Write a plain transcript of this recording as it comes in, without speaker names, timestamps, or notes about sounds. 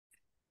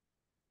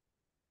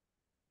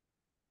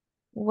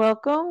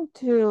Welcome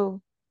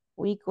to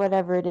week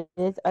whatever it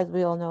is. As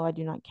we all know, I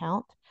do not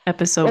count.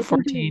 Episode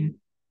Welcome 14.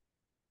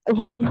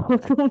 to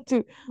welcome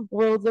to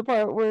Worlds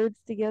Apart Words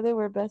Together,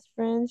 where best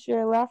friends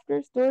share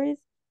laughter, stories,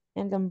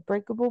 and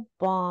unbreakable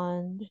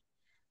bond.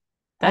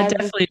 That As this,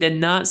 definitely did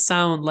not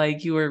sound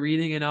like you were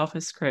reading it off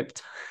a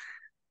script.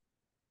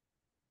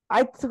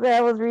 I swear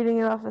I was reading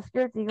it off a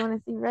script. You want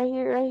to see right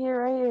here, right here,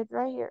 right here. It's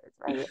right here. It's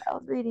right here. I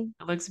was reading.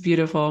 It looks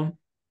beautiful.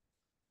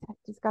 I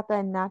just got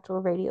that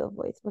natural radio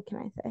voice. What can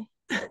I say?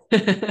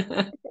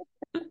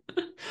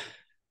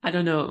 I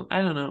don't know.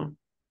 I don't know.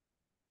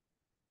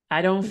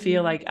 I don't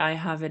feel Mhm. like I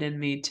have it in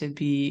me to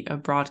be a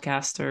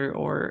broadcaster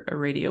or a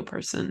radio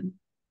person.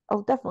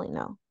 Oh, definitely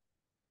no.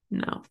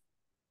 No.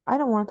 I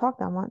don't want to talk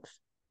that much.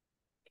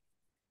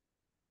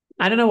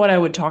 I don't know what I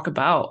would talk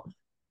about.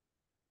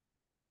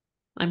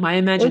 Like my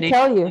imagination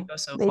only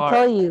goes so They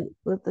tell far. you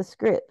with the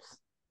scripts.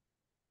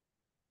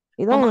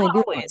 You Well, don't not really do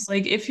much. always.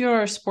 Like if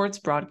you're a sports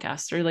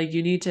broadcaster, like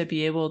you need to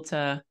be able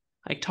to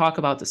like talk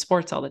about the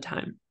sports all the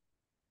time.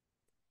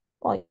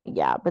 Well,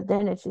 yeah, but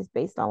then it's just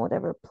based on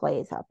whatever play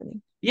is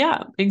happening.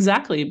 Yeah,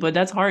 exactly. But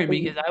that's hard So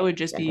because you I would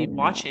just be definitely know.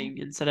 watching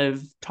instead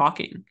of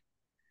talking.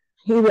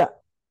 Yeah.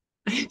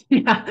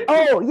 Yeah.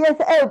 Oh, yes.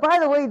 Oh, by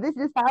the way, this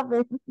just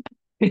happened.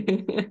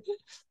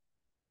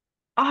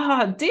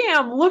 Ah,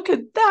 damn, look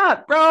at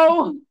that,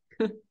 bro.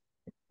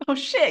 Oh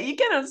shit, you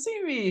cannot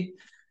see me.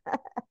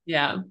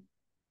 Yeah.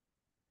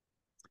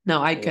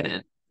 No, I Yeah.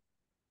 couldn't.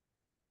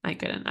 I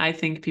couldn't. I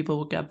think people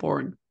would get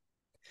bored.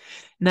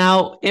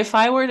 Now, if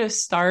I were to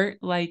start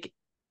like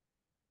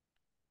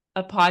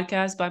a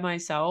podcast by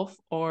myself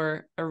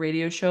or a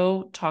radio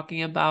show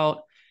talking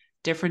about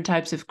different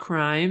types of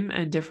crime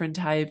and different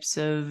types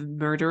of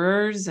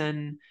murderers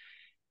and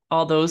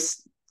all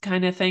those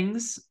kind of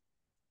things,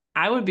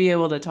 I would be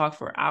able to talk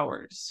for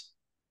hours.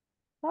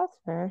 That's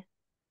fair.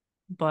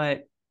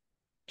 But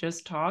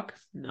just talk?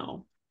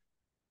 No,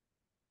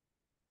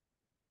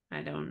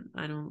 I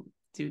don't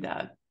do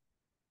that.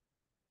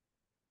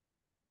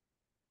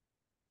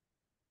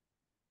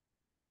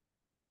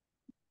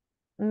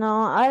 No,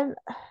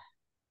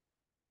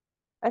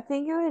 I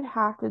think it would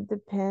have to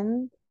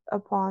depend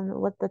upon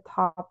what the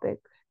topic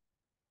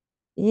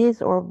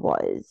is or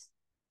was.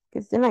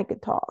 Because then I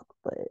could talk,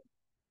 but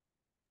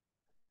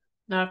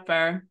Not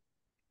fair.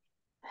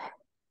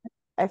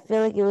 I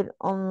feel like it would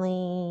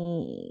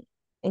only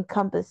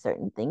encompass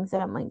certain things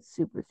that I'm like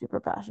super, super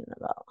passionate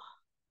about.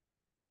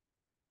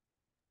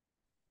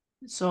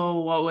 So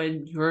what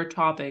would your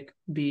topic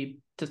be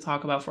to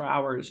talk about for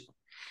hours?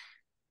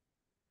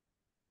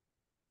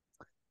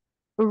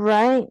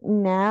 Right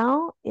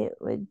now, it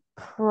would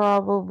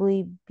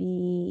probably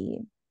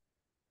be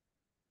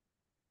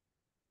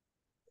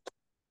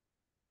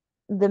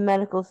the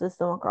medical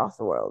system across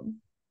the world,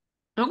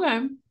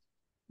 Okay.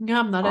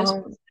 Yeah, that is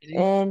fascinating.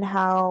 and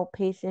how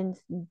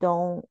patients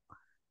don't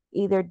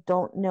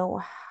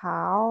know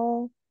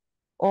how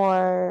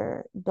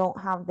or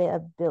don't have the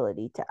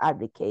ability to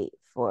advocate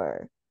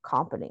for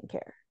competent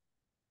care.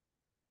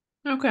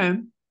 Okay.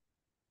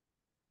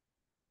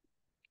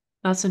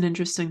 That's an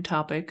interesting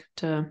topic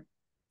to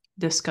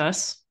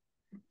discuss.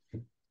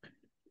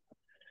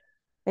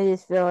 I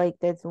just feel like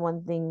that's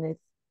one thing that's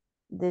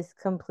this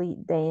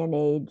complete day and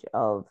age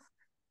of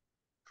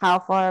how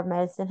far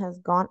medicine has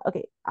gone.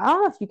 Okay, I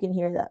don't know if you can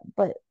hear that,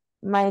 but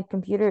my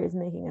computer is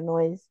making a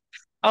noise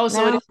Oh,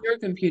 so it now. is your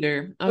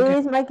computer. It Okay.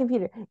 is my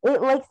computer.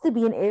 It likes to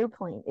be an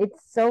airplane.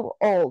 It's so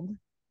old.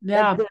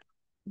 Like Yeah,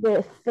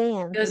 the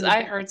fans because in the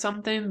I back. heard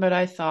something, but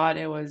I thought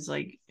it was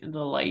like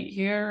the light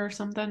here or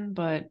something,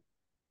 but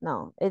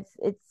No, it's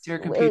your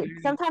computer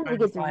it sometimes it trying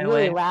to gets fly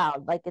really away.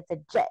 loud, like it's a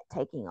jet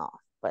taking off.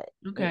 But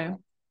Okay. anyway.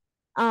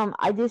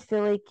 I just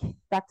feel like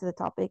back to the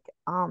topic,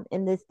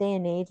 in this day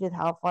and age with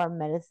how far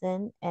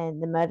medicine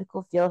and the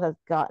medical field has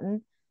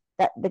gotten,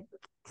 that the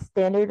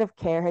standard of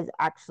care has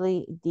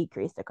actually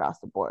decreased across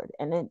the board.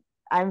 And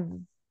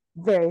I'm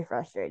very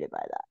frustrated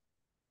by that.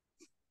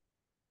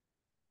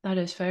 That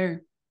is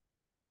fair.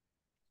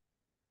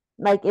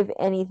 Like if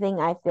anything,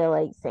 I feel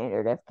like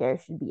standard of care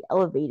should be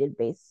elevated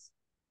based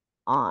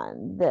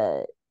on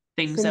the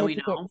Things that we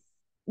significance, know.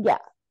 yeah,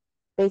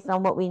 based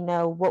on what we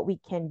know, what we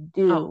can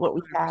do, Oh, what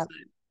we have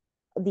 100%.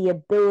 the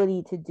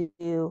ability to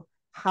do,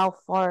 how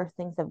far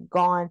things have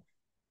gone.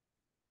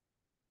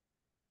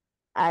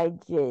 I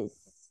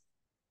just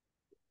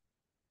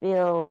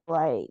feel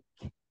like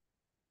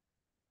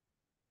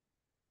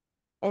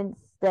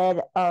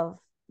instead of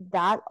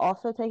that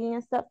also taking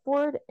a step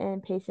forward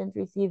and patients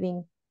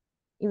receiving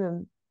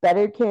even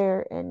better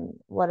care and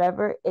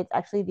whatever, it's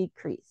actually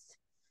decreased.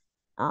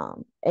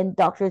 And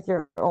doctors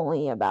are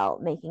only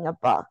about making a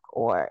buck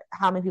or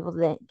how many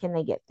people can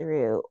they get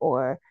through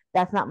or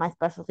that's not my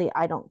specialty,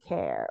 I don't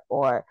care,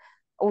 or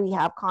we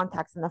have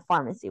contacts in the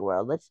pharmacy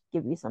world, let's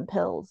give you some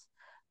pills,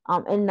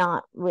 and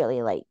not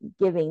really like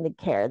giving the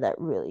care that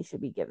really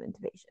should be given to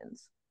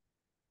patients.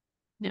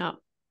 Yeah,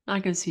 I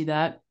can see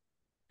that. Yeah.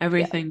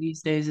 Everything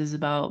these days is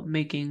about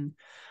making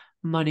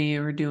money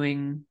or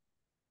doing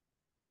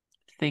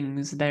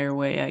things their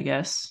way, I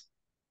guess.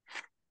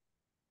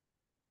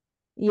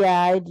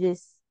 yeah, I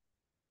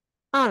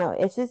don't know.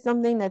 It's just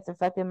something that's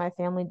affected my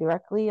family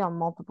directly on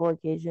multiple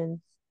occasions.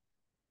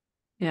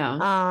 Yeah.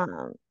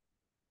 Um,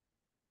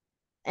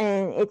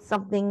 and it's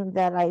something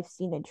that I've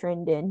seen a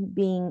trend in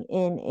being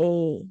in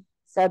a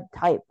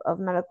subtype of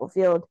medical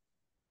field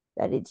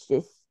that it's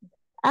just,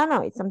 I don't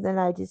know, it's something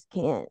that I just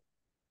can't,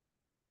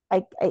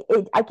 I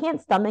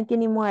can't stomach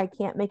anymore. I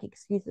can't make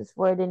excuses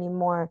for it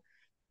anymore.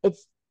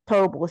 It's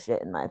total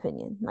bullshit in my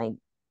opinion. Like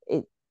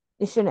it,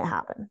 it shouldn't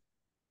happen.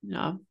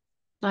 Yeah.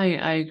 I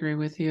agree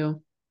with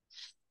you.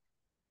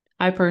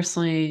 I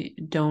personally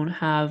don't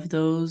have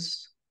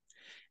those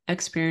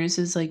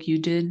experiences like you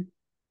did.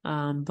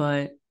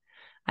 But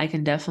I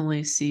can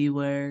definitely see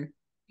where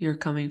you're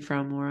coming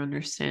from or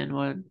understand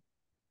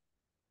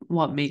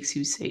what makes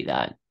you say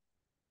that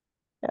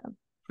Yeah.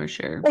 for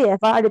sure. But yeah,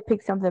 if I had to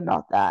pick something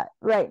about that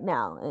right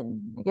now,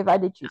 and like if I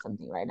did choose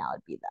something right now,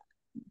 it'd be that.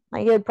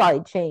 Like it'd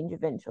probably change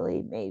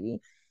eventually, maybe.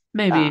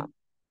 Maybe.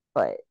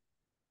 But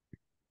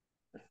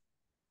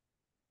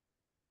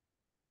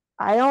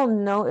I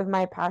don't know if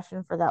my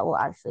passion for that will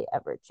actually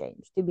ever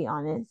change, to be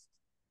honest.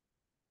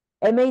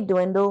 It may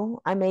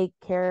dwindle. I may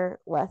care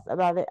less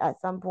about it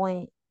at some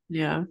point,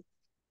 Yeah.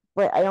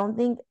 but I don't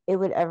think it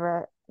would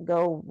ever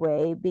go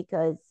away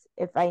because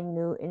if I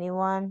knew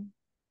anyone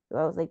who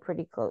I was like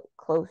pretty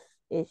close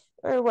ish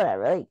or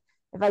whatever, like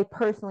if I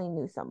personally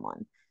knew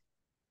someone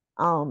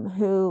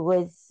who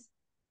was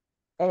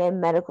in a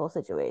medical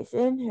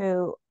situation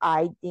who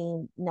I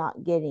deemed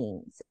not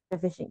getting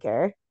sufficient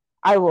care,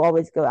 I will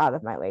always go out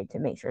of my way to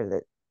make sure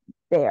that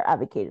they are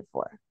advocated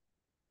for.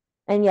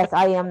 And yes,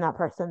 I am that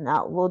person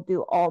that will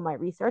do all my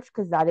research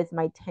because that is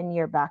my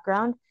 10-year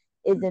background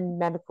is in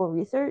medical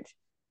research.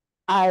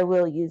 I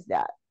will use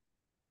that.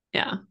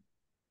 Yeah.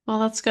 Well,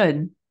 that's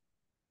good.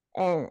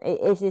 And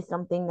it's just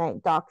something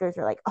that doctors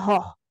are like,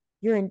 oh,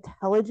 you're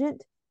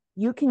intelligent.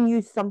 You can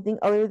use something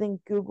other than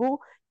Google.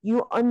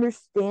 You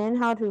understand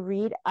how to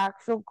read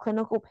actual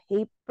clinical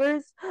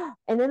papers.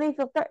 And then they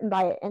feel threatened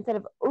by it. Instead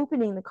of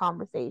opening the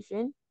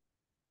conversation,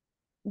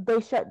 they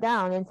shut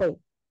down and say,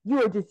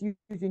 you are just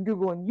using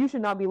Google and you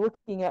should not be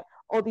looking at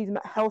all these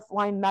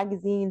Healthline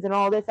magazines and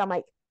all this. I'm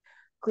like,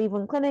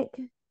 Cleveland Clinic,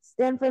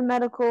 Stanford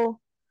Medical,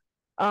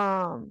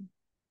 um,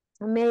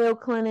 Mayo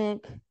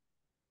Clinic,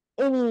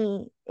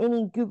 any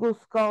Google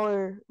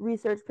Scholar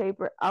research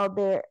paper out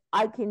there,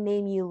 I can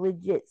name you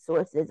legit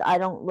sources. I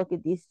don't look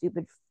at these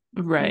stupid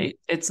Right.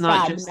 It's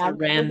not fad just a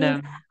magazines.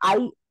 random.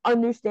 I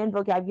understand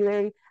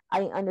vocabulary.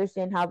 I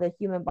understand how the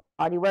human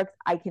body works.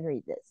 I can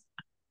read this.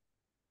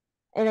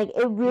 And like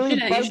it really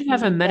You bugs should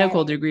have a me that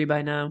medical degree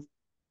by now.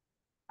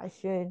 I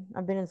should.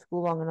 I've been in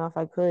school long enough.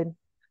 I could.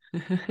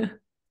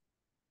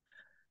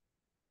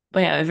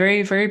 But yeah, a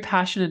very, very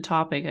passionate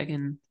topic, I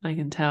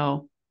can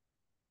tell.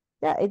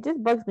 Yeah, it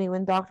just bugs me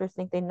when doctors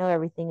think they know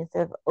everything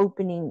instead of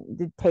opening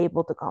the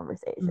table to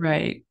conversation.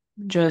 Right.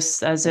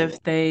 Just as Like,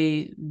 if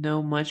they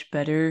know much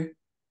better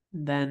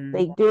than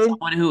dude,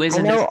 someone who I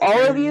isn't know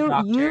all of necessarily a you.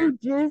 doctor. You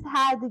just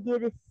had to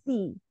get a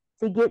C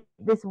to get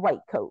this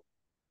white coat.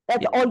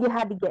 That's Yeah. all you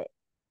had to get.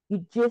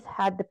 You just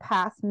had to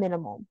pass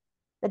minimum.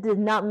 That does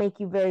not make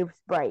you very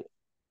bright.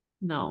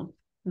 No.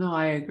 No,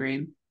 I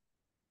agree.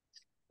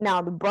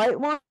 Now, the bright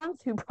ones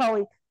who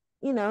probably,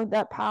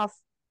 that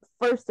pass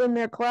first in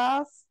their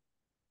class,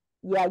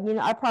 yeah,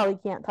 I probably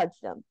can't touch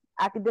them.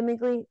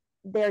 Academically,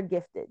 they're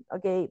gifted.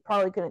 Okay,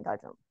 probably couldn't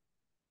touch them.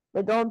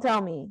 But don't tell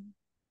me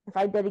if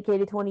I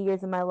dedicated 20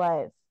 years of my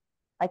life,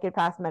 I could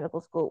pass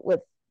medical school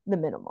with the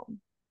minimum.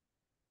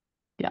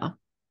 Yeah,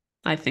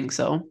 I think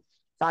so.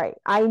 Sorry,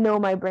 I know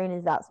my brain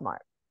is that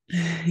smart.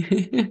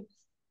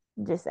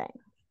 Just saying.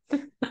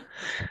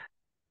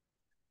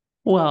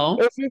 Well,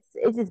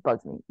 It just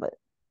bugs me. But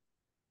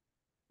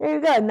there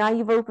you go. Now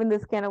you've opened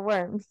this can of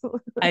worms.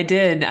 I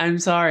did. I'm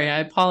sorry. I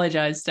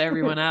apologize to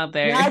everyone out Now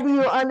there. do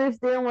you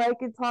understand why I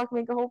could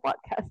make a whole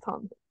podcast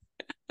on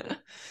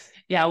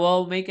Yeah,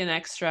 we'll make an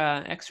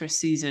extra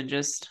season,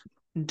 just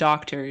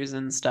doctors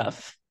and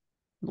stuff.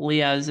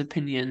 Leah's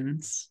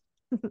opinions.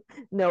 this?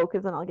 No,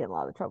 because then I'll get in a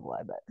lot of trouble,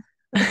 I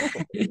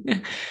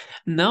bet.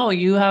 No,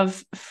 you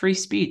have free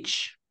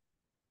speech.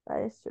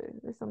 That is true.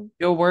 There's some.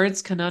 Your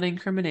words cannot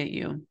incriminate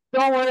you.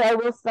 Don't worry, I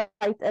will cite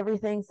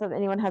everything. So if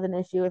anyone has an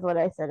issue with what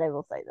I said, I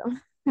will cite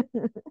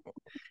them.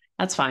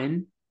 That's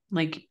fine.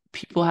 Like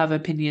people have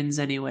opinions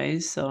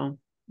anyways, so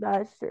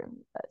That's true.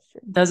 That's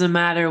true. doesn't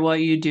matter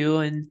what you do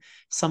in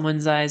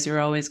someone's eyes, you're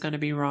always going to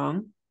be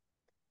wrong,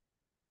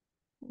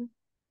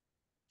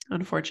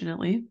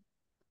 unfortunately.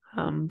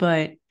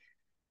 But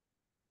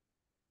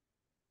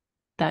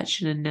that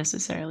shouldn't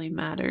necessarily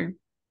matter,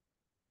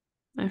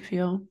 I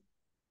feel.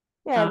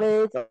 Yeah, Um, but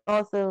it's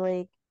also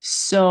like I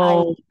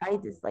so I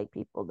dislike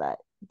people that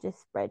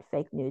just spread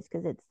fake news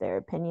because it's their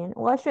opinion.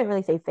 Well, I shouldn't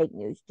really say fake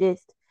news,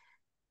 just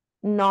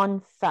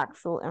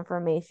non-factual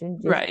information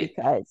just right.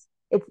 because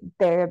it's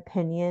their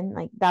opinion.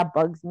 Like that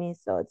bugs me.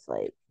 So it's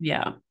like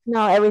Yeah.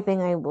 no,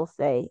 everything I will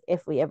say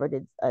if we ever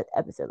did an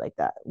episode like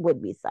that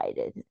would be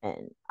cited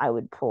and I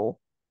would pull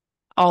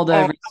All the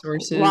all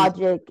resources.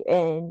 logic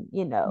and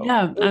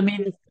Yeah, I it's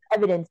mean, just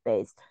evidence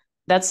based.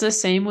 That's the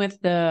same with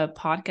the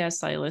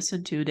podcasts I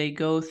listen to. They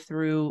go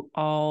through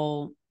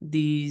all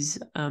these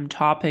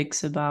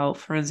topics about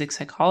forensic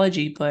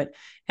psychology, but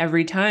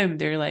every time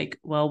they're like,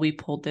 well, we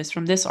pulled this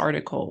from this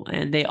article,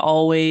 and they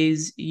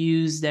always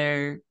use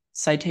their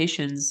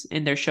citations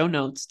in their show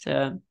notes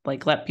to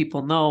like let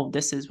people know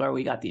this is where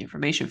we got the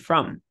information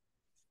from.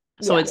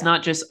 So Yeah, it's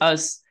not just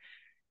us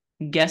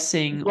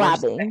guessing or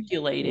blabbing.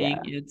 speculating,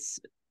 Yeah, it's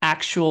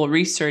actual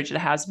research that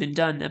has been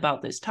done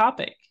about this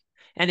topic.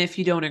 And if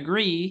you don't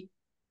agree,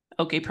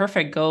 okay,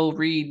 perfect. Go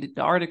read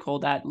the article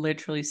that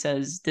literally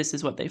says this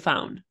is what they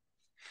found.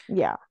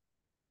 yeah,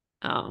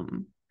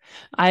 Um,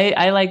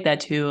 I like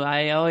that too.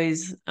 I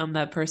always am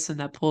that person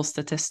that pulls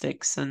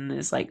statistics and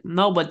is like,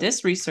 no, but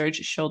this research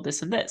showed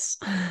this and this.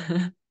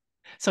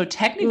 So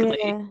technically,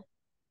 yeah.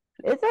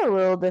 It's a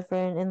little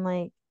different in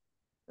like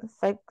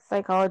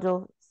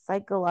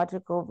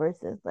psychological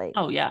versus like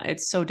oh yeah,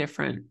 it's so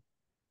different.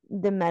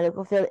 the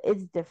medical field.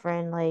 It's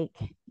different. Like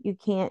you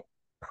can't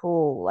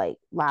pull like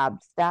lab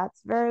stats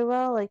very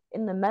well. Like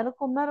in the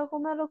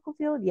medical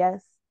field,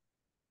 yes.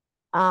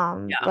 Yeah.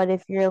 But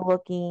if you're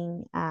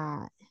looking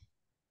at,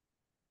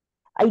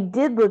 I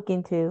did look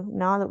into,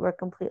 now that we're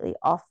completely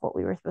off what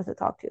we were supposed to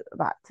talk to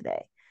about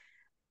today.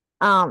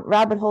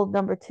 Rabbit hole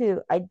number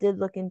two, I did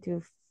look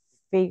into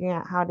figuring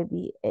out how to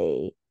be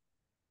a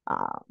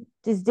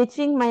just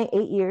ditching my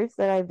 8 years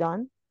that I've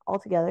done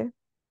altogether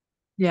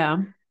Yeah.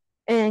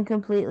 and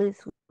completely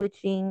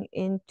switching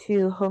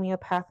into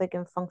homeopathic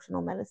and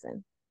functional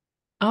medicine.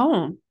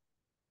 Oh,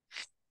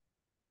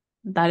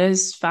 that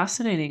is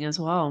fascinating as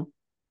well.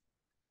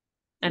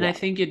 And I Yeah,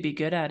 think you'd be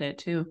good at it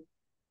too.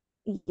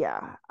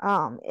 yeah.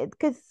 It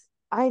because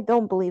I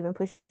don't believe in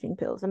pushing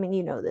pills. I mean,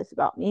 you know this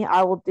about me.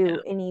 I will Yeah.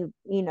 do any,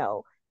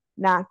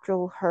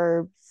 natural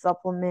herb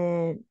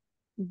supplement,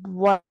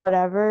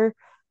 whatever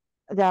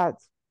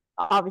that's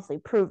obviously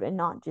proven,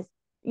 not just,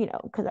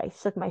 because I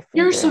shook my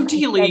Here's finger some and I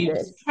tea said leaves.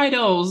 this. Try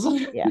those.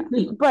 Yeah.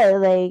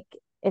 But like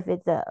if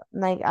it's a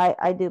like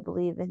I do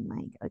believe in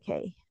like,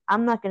 okay,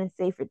 I'm not gonna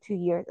say for 2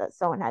 years that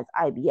someone has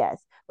IBS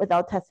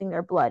without testing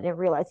their blood and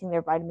realizing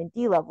their vitamin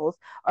D levels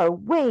are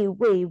way,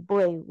 way,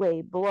 way,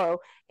 way below,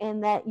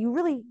 and that you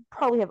really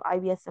probably have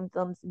IBS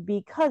symptoms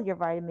because your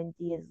vitamin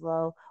D is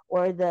low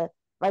or the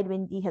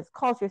vitamin D has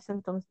caused your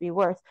symptoms to be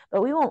worse.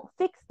 But we won't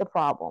fix the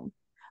problem.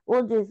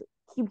 We'll just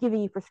keep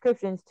giving you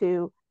prescriptions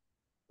to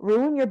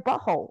ruin your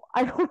butthole.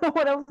 I don't know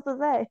what else to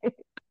say.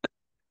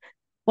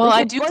 Well, Like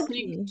I it do bugs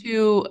think me.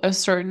 to a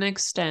certain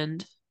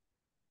extent,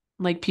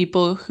 like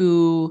people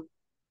who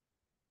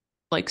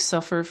like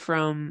suffer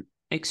from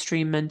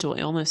extreme mental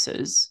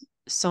illnesses,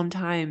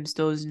 sometimes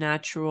those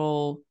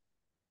natural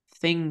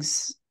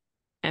things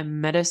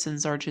and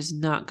medicines are just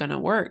not gonna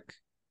work.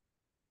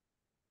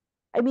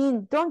 I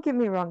mean, don't get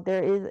me wrong,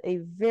 there is a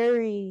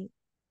very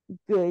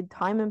good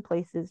time and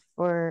places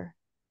for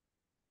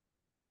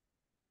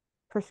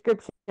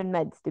prescription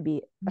meds to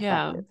be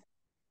Yeah. effective.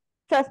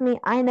 Trust me,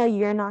 I know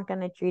you're not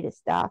going to treat a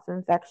staph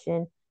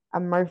infection, a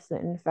MRSA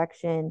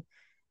infection,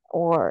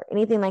 or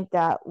anything like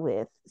that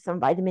with some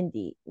vitamin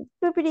D.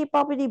 Boopity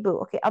boppity boo.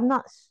 Okay, I'm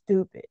not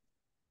stupid,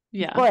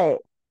 Yeah.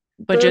 but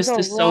But there's just a to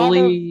lot of,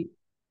 solely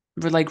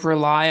like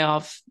rely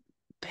off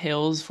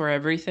pills for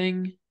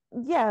everything.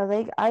 yeah,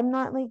 like I'm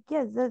not like,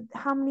 yeah,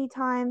 how many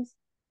times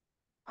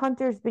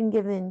Hunter's been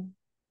given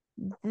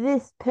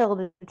this pill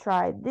to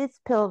try, this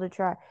pill to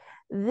try,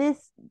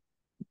 this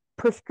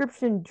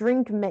prescription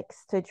drink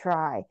mix to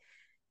try.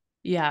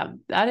 Yeah,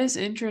 that is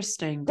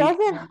interesting Doesn't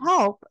because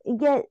help.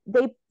 Yet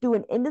they do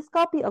an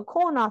endoscopy, a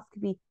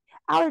colonoscopy,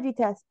 allergy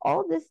test,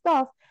 all this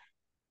stuff,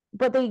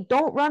 but they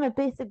don't run a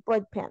basic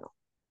blood panel.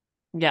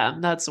 yeah,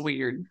 that's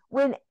weird.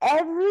 When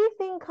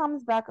everything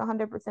comes back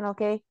 100%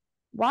 okay,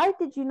 why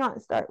did you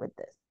not start with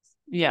this?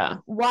 Yeah,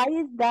 Why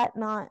is that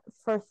not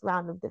first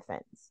round of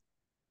defense?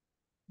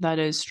 that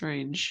is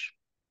strange.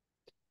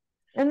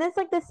 And it's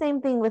like the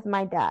same thing with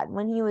my dad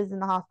when he was in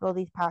the hospital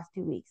these past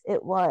 2 weeks.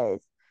 It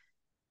was,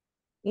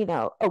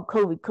 oh,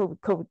 COVID, COVID,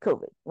 COVID,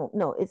 COVID. Well,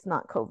 no, it's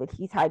not COVID.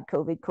 He's had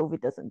COVID.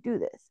 COVID doesn't do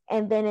this.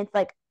 And then it's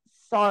like,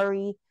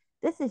 sorry,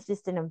 this is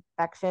just an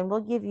infection.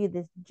 We'll give you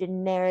this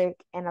generic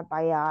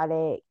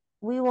antibiotic.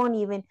 We won't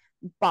even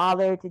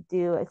bother to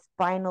do a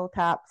spinal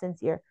tap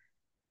since you're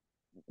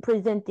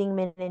presenting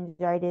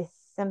meningitis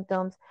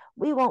symptoms.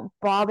 We won't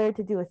bother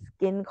to do a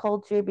skin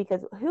culture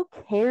because who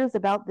cares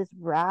about this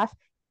rash?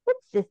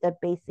 It's just a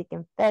basic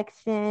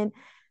infection.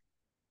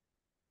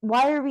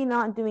 Why are we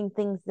not doing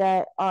things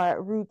that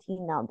are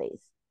routine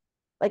nowadays?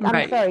 Like, I'm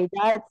Right. sorry,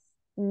 that's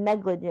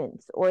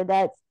negligence, or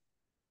that's,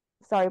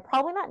 sorry,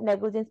 probably not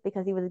negligence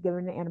because he was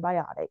given an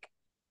antibiotic,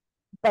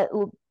 but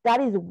that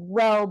is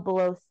well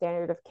below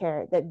standard of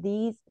care that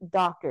these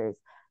doctors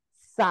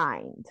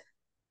signed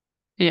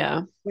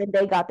Yeah, when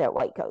they got their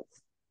white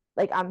coats.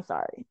 Like, I'm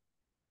sorry.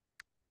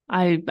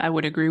 I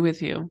would agree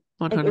with you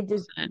Like, it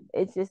just, 100%.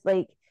 it's just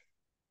like,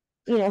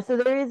 so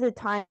there is a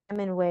time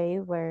and way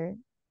where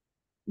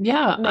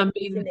Yeah, I medicine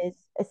mean, is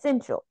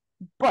essential,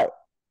 but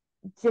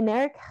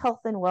generic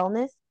health and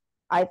wellness,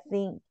 I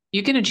think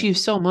you can achieve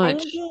so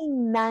much.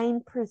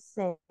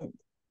 99%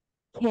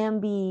 can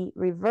be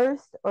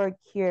reversed or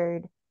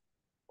cured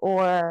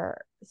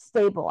or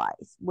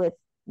stabilized with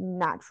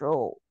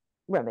natural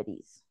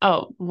remedies.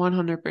 Oh,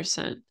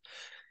 100%.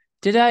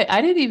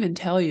 I didn't even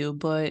tell you,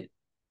 but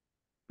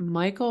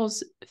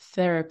Michael's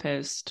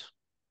therapist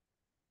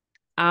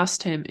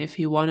asked him if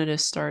he wanted to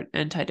start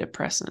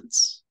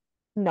antidepressants.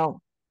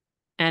 No.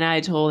 And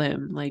I told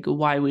him, like,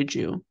 why would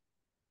you?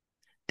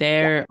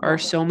 Yeah, There are no.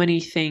 so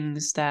many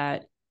things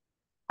that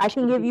I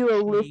can can give be you a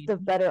list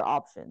of changed, better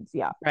options.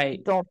 Yeah.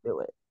 right? Don't do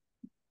it.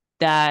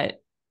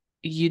 That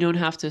you don't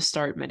have to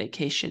start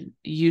medication.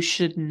 You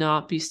should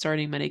not be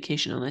starting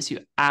medication unless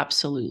you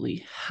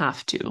absolutely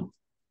have to.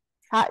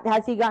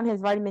 Has he gotten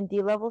his vitamin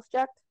D levels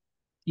checked?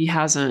 He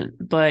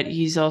hasn't, but I'd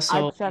he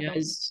check him.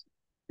 has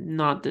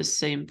not the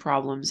same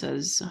problems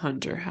as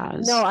Hunter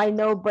No, has. I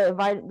know, but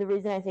the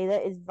reason I say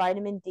that is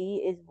vitamin D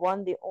is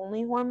one, the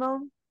only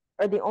hormone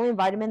or the only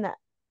vitamin that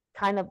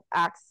kind of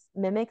acts,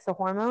 mimics a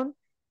hormone.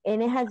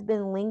 And it has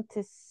been linked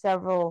to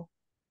several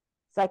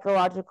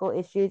psychological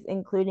issues,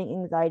 including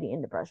anxiety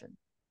and depression.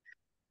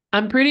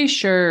 I'm pretty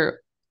sure,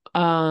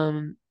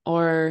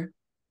 or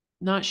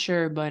not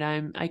sure, but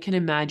I can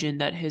imagine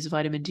that his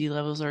vitamin D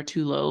levels are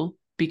too low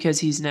because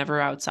he's never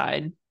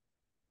outside.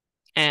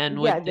 And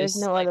Yeah, with there's this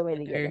no like other way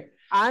to get it. weather,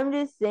 I'm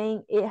just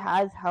saying it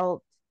has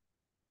helped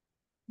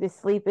the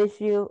sleep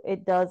issue.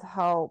 It does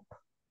help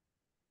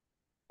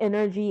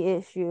energy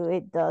issue.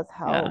 It does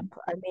yeah. help.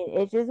 I mean,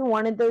 it's just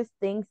one of those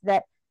things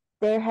that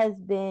there has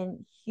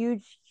been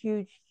huge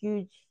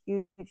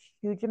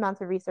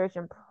amounts of research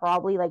and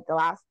probably like the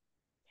last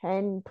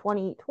 10,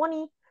 20,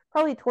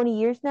 probably 20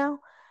 years now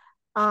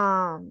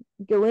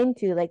go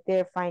into like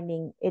they're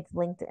finding it's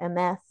linked to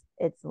MS,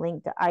 it's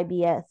linked to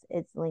IBS,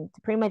 it's linked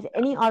to pretty much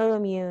any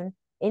autoimmune,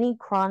 any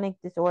chronic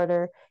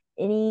disorder,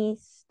 any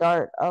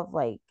start of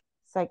like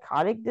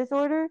psychotic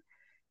disorder,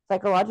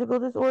 psychological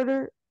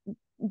disorder,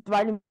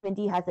 vitamin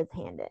D has its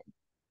hand in.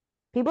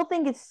 People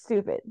think it's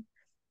stupid,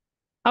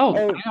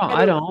 Oh, I don't, but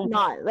I it's don't.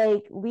 not.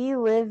 Like we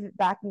live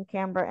back in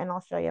Canberra in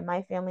Australia.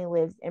 My family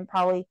lives in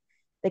probably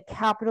the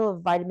capital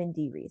of vitamin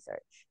D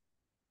research,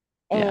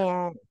 Yeah.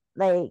 and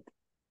like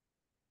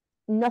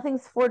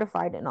nothing's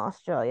fortified in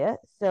Australia.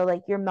 So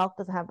like your milk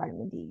doesn't have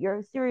vitamin D,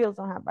 your cereals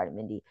don't have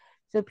vitamin D.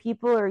 So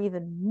people are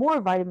even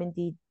more vitamin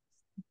D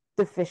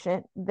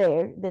deficient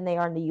there than they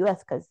are in the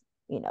US because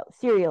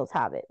cereals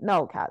have it,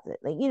 milk has it,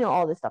 like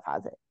all this stuff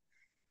has it.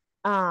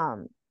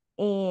 Um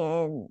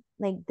and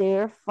like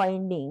they're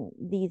finding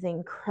these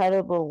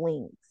incredible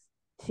links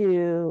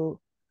to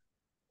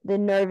the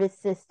nervous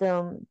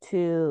system,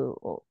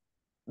 to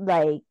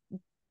like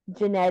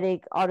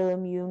genetic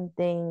autoimmune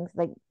things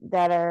like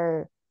that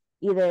are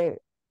either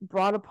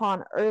brought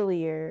upon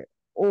earlier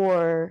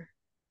or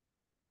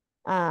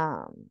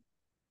um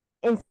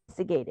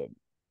instigated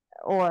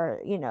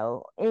or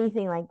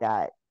anything like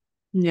that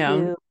Yeah.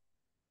 to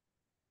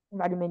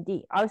vitamin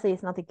D. Obviously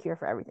it's not the cure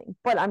for everything,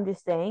 but I'm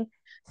just saying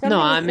No, something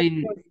I as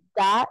mean, simple as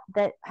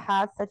that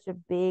has such a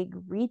big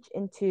reach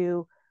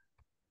into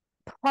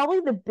probably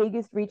the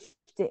biggest reach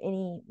to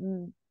any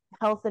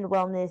health and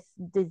wellness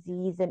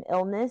disease and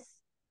illness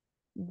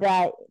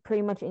that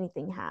pretty much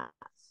anything has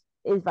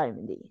is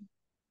vitamin D.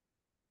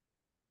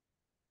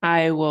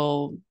 I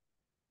will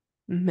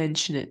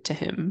mention it to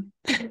him.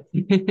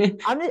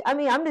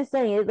 I'm just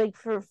saying it like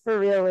for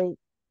real. Like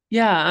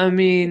Yeah, I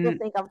people mean,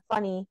 think I'm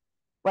funny,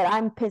 but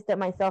I'm pissed at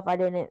myself. I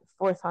didn't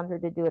force Hunter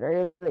to do it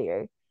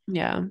earlier.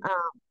 yeah,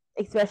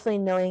 Especially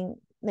knowing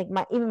like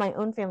my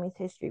own family's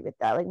history with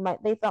that. Like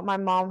they thought my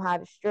mom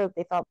had a stroke.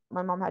 They thought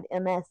my mom had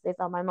MS. They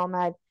found my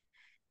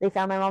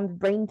mom's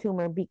brain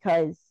tumor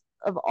because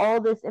of all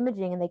this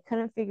imaging, and they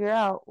couldn't figure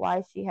out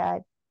why she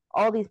had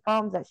all these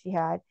problems that she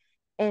had.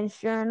 And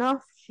sure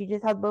enough, she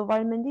just had low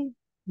vitamin D.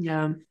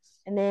 yeah,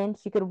 And then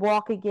she could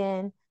walk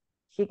again.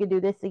 She could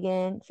do this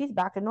again. She's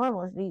back to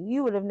normal.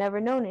 You would have never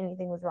known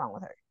anything was wrong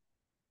with her.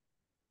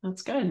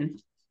 that's good.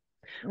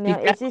 We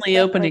It's just definitely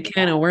stuff opened a like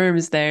can that. of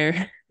worms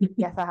there.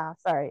 Yes, I have.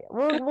 Sorry.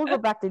 We'll go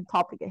back to the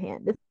topic at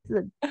hand. This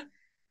is a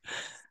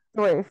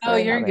story Oh, for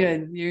you're another.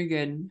 good. You're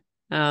good.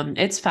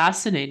 It's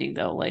fascinating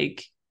though.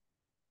 Like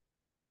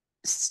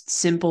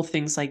simple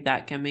things like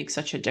that can make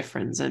such a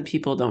difference, and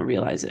people don't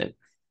realize it.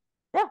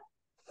 Yeah.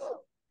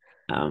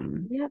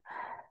 Um, Yep.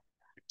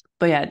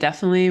 but yeah,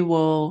 definitely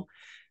will.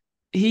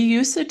 He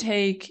used to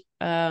take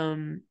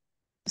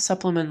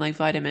supplement like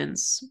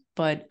vitamins,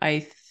 but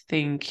I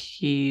think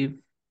he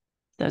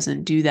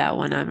doesn't do that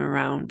when I'm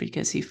around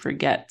because he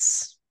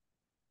forgets.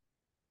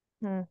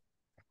 Hmm.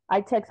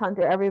 I text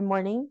Hunter every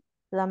morning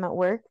because I'm at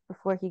work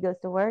before he goes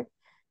to work,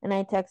 and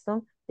I text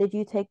him, "Did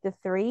you take the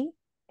three?"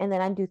 And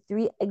then I do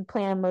three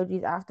eggplant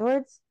emojis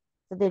afterwards.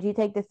 So did you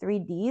take the three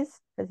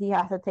Ds? Because he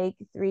has to take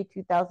three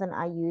 2,000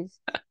 IU's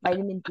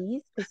vitamin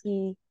Ds because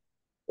he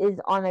is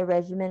on a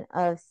regimen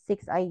of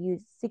 6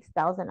 IU's,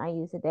 6,000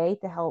 IU's a day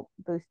to help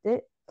boost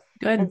it.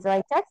 And Good. so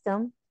I text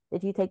him,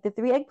 "Did you take the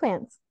three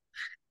eggplants?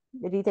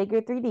 Did you take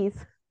your three Ds?"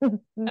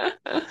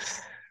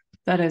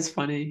 That is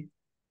funny.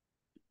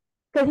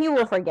 Because he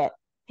will forget,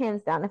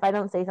 hands down. If I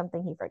don't say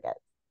something, he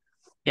forgets.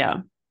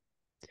 Yeah.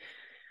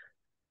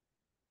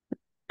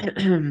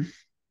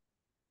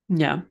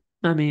 Yeah.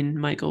 I mean,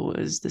 Michael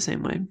was the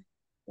same way.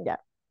 Yeah.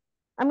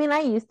 I mean, I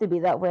used to be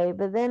that way,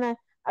 but then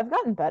I've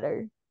gotten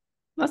better.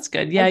 That's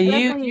good. Yeah, I've you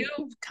definitely,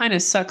 kind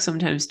of suck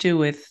sometimes too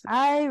with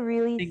I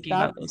really thinking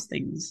about sucked those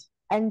things.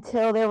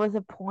 until there was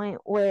a point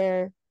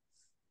where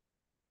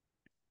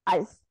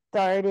I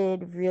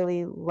started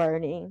really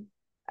learning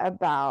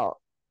about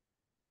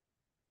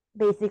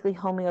basically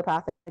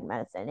homeopathic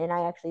medicine. And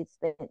I actually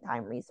spent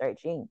time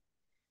researching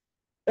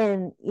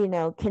and,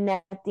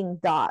 connecting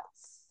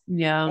dots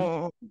Yeah.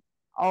 and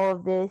all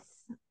of this.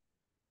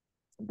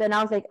 Then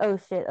I was like, oh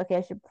shit, okay,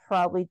 I should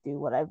probably do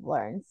what I've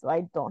learned so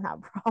I don't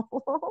have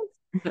problems.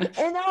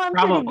 And now I'm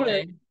pretty good.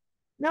 Probably.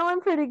 Now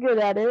I'm pretty good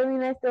at it. I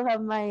mean, I still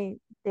have my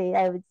day.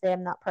 I would say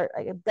I'm not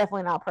like I'm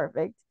definitely not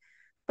perfect,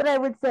 but I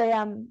would say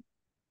I'm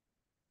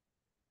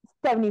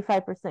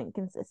 75%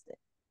 consistent,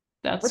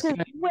 That's which is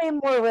good. way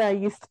more where I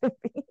used to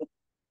be.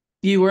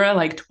 You were at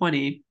like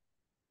 20.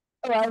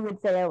 Oh, I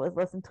would say I was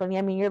less than 20.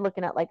 I mean, you're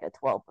looking at like a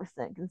 12%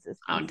 Oh,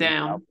 consistency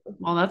damn. probably.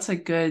 Well, that's a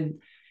good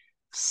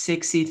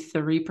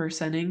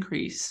 63%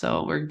 increase.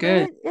 So we're And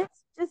good.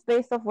 it's just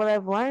based off what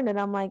I've learned. And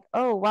I'm like,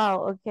 oh,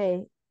 wow,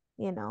 okay.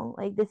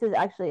 Like this is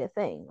actually a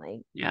thing.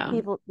 Like Yeah.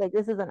 people, like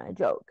this isn't a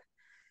joke.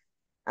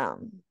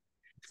 Um,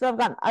 so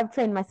I've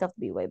trained myself to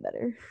be way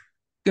better.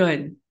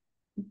 Good.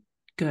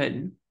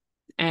 Good.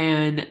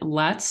 And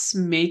let's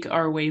make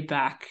our way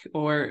back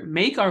or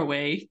make our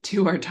way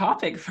to our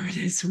topic for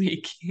this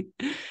week.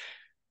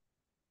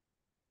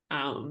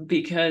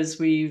 Because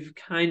we've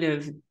kind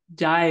of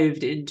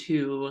dived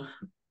into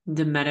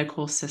the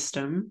medical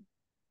system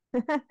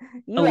a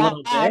You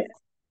little bit. asked,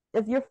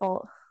 it's your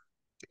fault.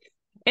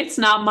 It's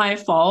not my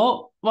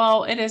fault.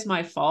 Well, it is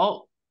my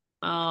fault.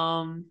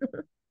 Um,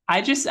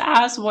 I just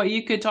asked what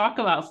you could talk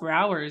about for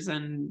hours,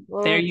 and there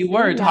Well, you see,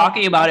 were now,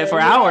 talking about it there for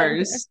you have.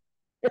 hours.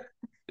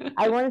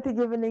 I wanted to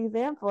give an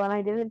example and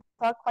I didn't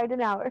talk quite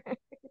an hour.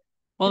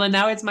 Well, then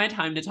now it's my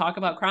time to talk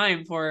about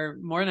crime for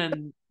more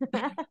than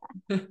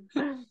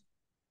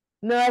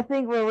No, I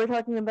think we're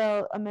talking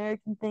about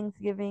American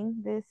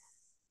Thanksgiving this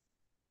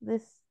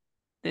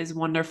this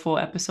wonderful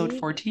episode week.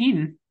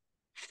 14.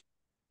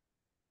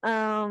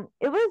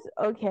 It was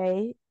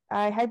okay.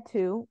 I had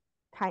two.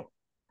 Kind.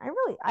 I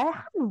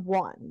had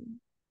one,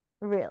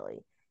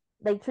 really,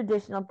 like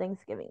traditional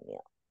Thanksgiving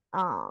meal.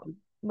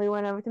 We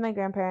went over to my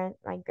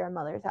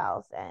grandmother's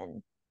house,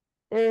 and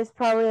there's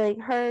probably like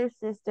her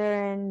sister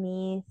and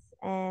niece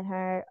and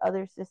her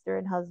other sister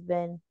and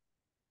husband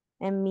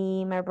and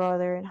me, my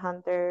brother and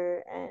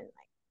Hunter and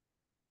like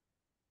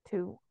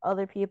two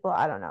other people.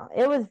 I don't know.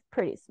 It was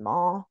pretty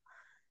small.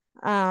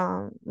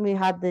 We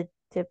had the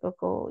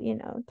typical,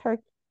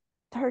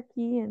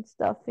 turkey and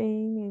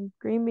stuffing and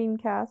green bean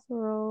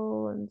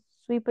casserole and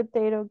sweet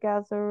potato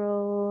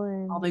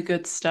casserole All and the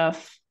good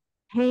stuff.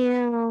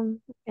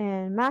 ham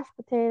and mashed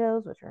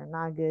potatoes, which are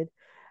not good.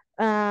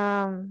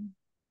 Um,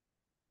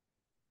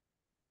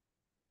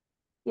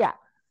 yeah,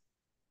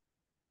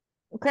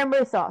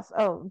 cranberry sauce.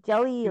 Oh,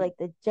 jelly, like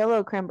the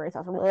Jello cranberry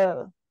sauce.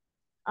 Ugh.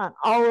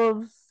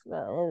 Olives.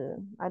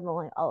 I don't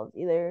like olives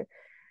either.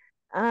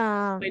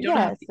 I don't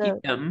Yeah. have to eat So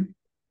them.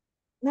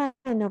 no,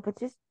 no, but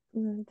just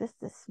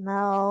the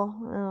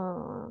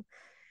smell.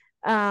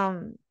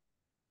 Um.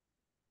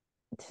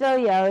 So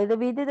yeah,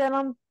 we did that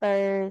on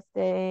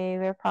Thursday.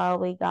 We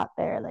probably got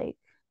there like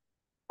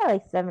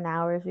 7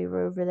 hours. We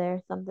were over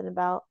there. Something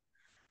about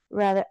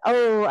rather.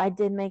 Oh, I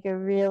did make a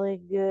really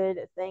good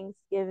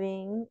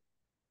Thanksgiving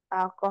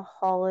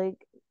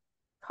alcoholic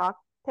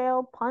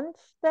cocktail punch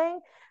thing,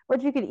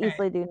 which you could Okay.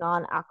 easily do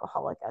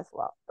non-alcoholic as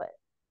well, but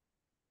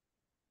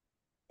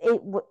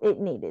it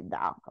needed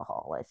the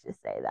alcohol. Let's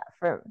just say that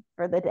for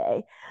the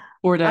day,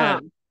 Or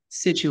um, the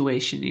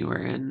situation you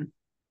were in,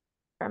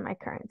 for my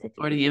current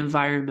or the situation.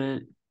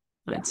 environment,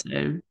 Yeah. I'd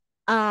say.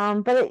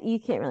 But you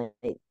couldn't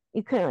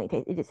really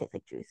taste it. Just tastes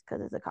like juice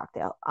because it's a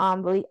cocktail.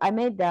 But I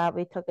made that.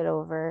 We took it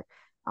over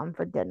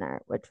for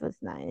dinner, which was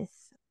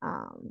nice.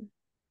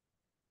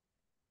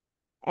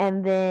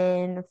 And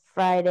then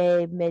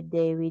Friday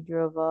midday we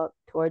drove up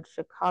towards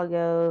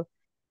Chicago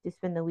to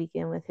spend the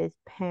weekend with his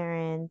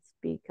parents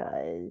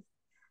because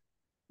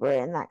we're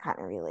in that kind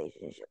of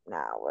relationship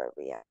now where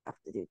we have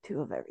to do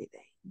two of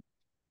everything.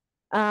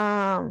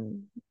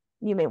 Um,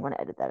 you may want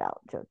to edit that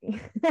out, joking.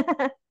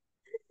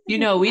 We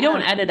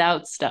don't edit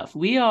out stuff.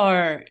 We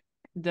are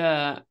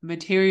the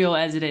material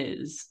as it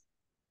is,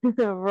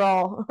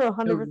 Raw, the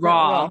 100%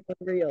 raw raw, for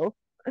real.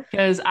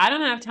 because I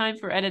don't have time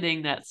for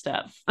editing that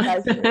stuff.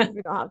 That's true.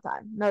 We don't have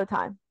time. No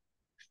time.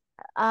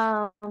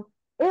 Um,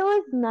 it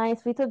was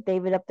nice. We took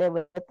David up there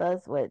with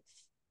us, which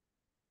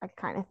I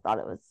kind of thought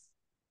it was.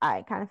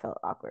 I kind of felt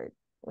awkward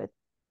with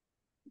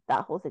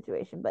that whole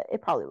situation, but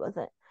it probably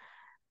wasn't.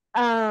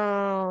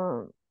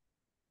 Um,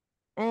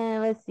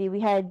 and let's see, we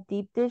had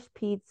deep dish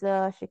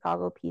pizza,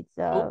 Chicago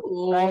pizza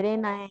Oh, Friday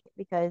night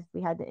because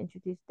we had to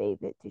introduce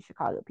David to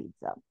Chicago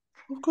pizza.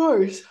 of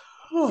course.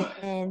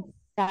 And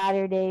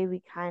Saturday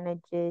we kind of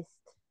just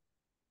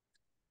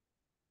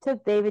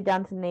took David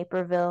down to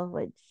Naperville,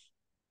 which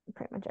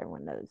pretty much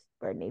everyone knows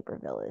where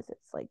Naperville is.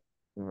 It's like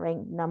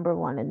ranked number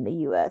one in the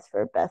US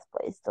for best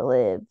place to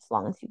live, as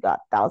long as you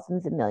got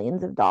thousands and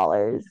millions of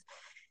dollars.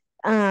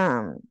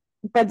 Um,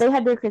 but That's they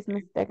had their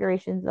Christmas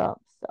decorations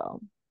up,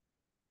 so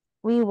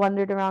we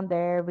wandered around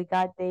there. We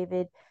got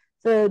David.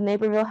 So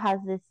Naperville has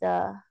this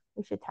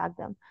we should tag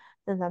them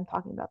since I'm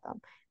talking about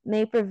them.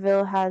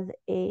 Naperville has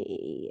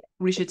a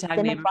we should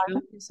tag Cinnabon,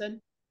 Naperville, you said?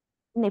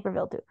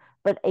 Naperville too,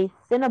 but a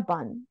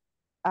Cinnabon.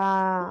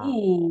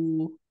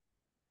 Ooh,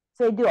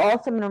 So they do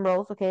all cinnamon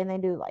rolls, okay, and they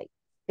do like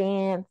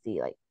fancy,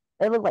 like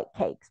they look like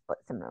cakes,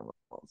 but cinnamon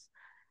rolls.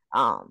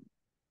 Um,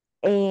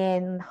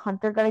 and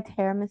Hunter got a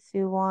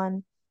tiramisu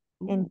one,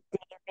 ooh, and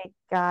David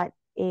got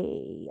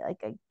a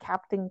like a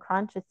Captain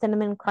Crunch, a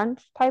cinnamon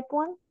crunch type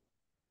one.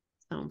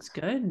 sounds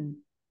good.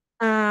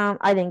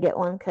 I didn't get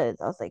one because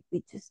I was like,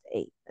 we just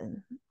ate,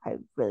 and I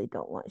really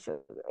don't want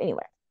sugar.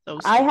 Anyway, So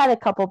I sweet. had a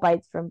couple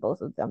bites from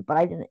both of them, but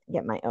I didn't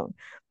get my own.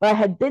 But I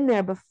had been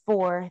there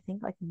before, I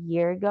think like a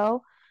year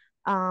ago.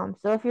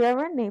 So if you're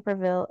ever in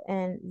Naperville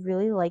and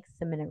really like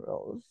cinnamon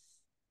rolls,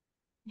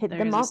 hit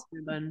them There's a up.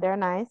 cinnamon. They're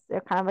nice.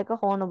 They're kind of like a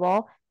hole in the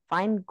wall.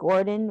 Find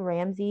Gordon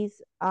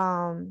Ramsay's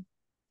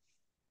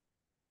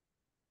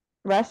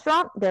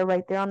restaurant. They're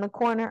right there on the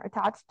corner,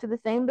 attached to the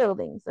same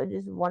building. So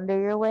just wander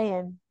your way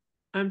in.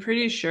 I'm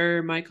pretty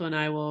sure Michael and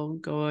I will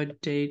go a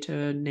day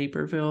to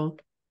Naperville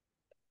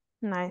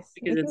Nice.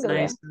 because You can it's go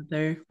nice there. out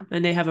there.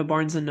 And they have a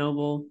Barnes and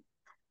Noble,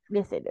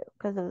 Yes, they do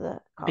because of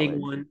the big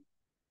college. one.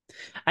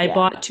 I Yeah.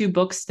 bought two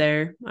books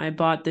there. I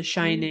bought The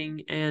Mm,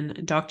 Shining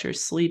and Doctor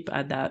Sleep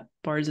at that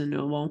Barnes and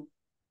Noble.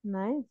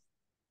 nice.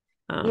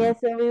 Yeah, Um,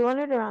 so we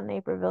wandered around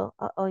Naperville.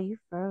 Oh, you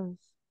froze.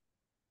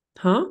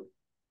 huh?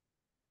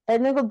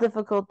 Technical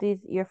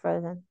difficulties, you're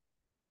frozen.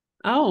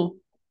 Oh,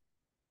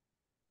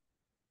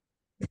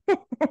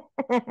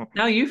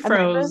 now you Am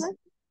I froze. frozen?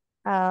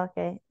 Oh,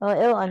 okay. Well,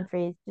 it'll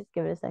unfreeze. Just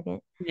give it a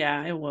second.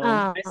 Yeah, it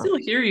will. Um, I still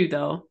hear you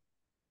though.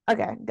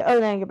 okay. Oh,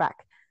 then you're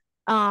back.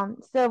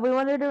 So we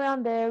wandered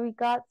around there. We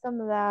got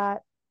some of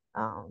that.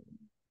 Um,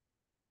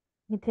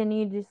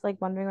 continued just like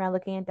wandering around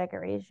looking at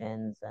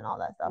decorations and all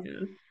that stuff.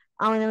 Yeah,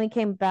 And then we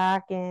came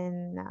back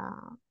and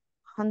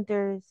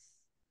Hunter's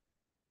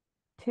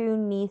two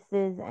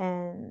nieces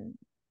and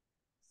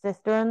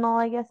sister-in-law,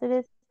 I guess it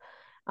is.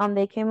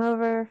 They came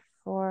over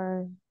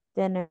for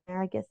dinner.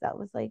 I guess that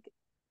was like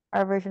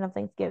our version of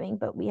Thanksgiving,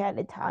 but we had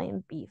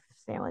Italian beef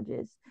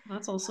sandwiches,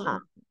 that's um,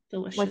 also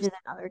which delicious. is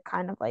another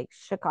kind of like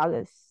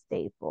Chicago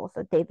staple.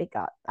 So David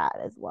got that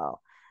as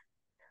well.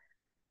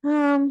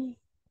 Um,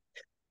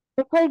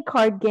 we played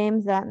card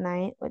games that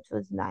night, which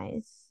was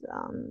nice.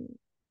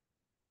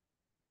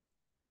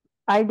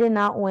 I did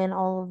not win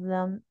all of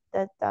them.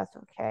 That's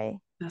okay.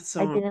 That's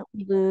I so. didn't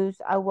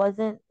lose. I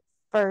wasn't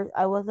first.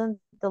 I wasn't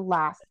the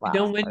You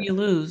don't last win, you person.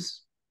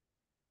 lose.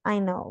 I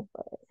know,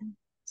 but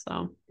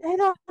So I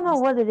don't know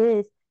what it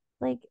is.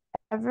 Like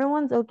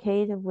everyone's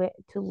okay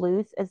to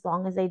lose as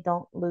long as they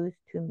don't lose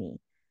to me.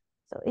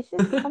 So it's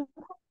just I sometimes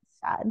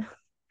sad.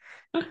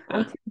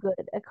 I'm too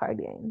good at card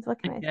games. What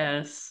can I say?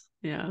 guess.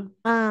 Yeah.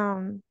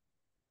 Um,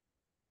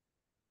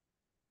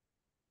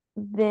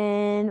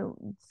 then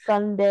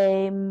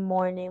Sunday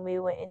morning we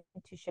went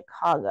into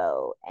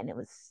Chicago and it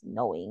was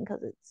snowing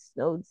because it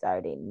snowed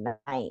Saturday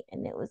night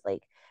and it was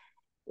like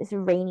this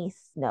rainy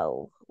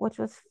snow, which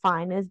was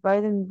fine. It was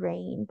better than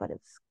rain, but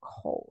it was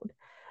cold.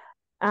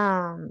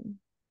 Um,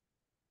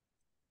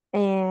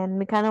 and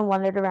we kind of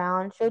wandered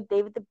around, showed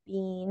David the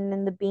bean,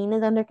 and the bean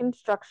is under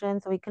construction,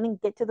 so we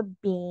couldn't get to the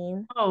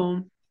bean.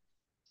 Oh,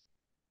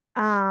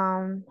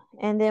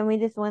 And then we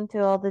just went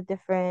to all the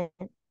different,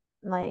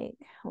 like,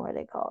 what are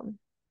they called?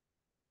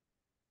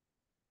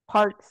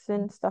 Parks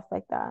and stuff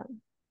like that.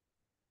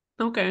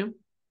 okay.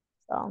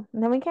 So,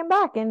 and then we came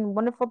back, and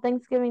wonderful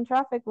Thanksgiving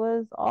traffic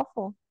was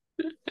awful.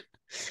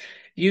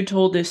 You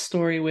told this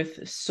story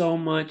with so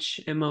much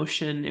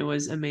emotion. It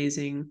was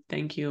amazing.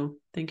 Thank you.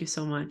 Thank you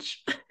so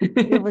much.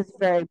 It was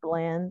very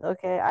bland.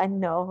 Okay, I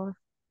know.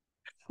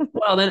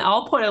 Well, then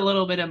I'll put a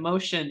little bit of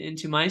emotion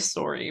into my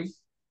story.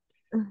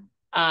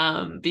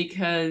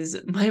 Because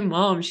my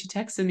mom, she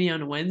texted me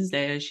on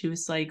Wednesday and she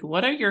was like,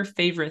 "What are your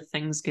favorite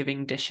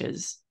Thanksgiving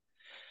dishes?"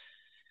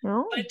 I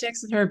No,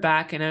 texted her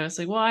back and I was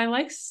like, "Well, I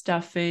like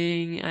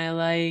stuffing, I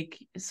like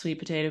sweet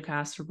potato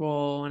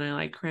casserole, and I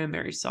like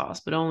cranberry sauce,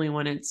 but only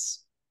when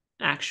it's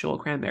actual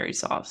cranberry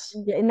sauce.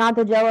 not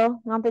the Jello,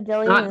 not the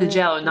jelly. Not the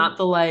jello, not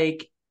the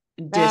like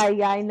disc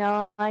Yeah, I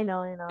know, I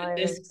know, I know.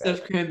 It was discs great.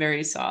 of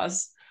cranberry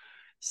sauce."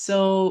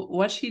 So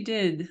what she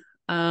did,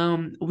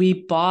 we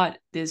bought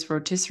this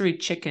rotisserie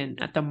chicken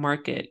at the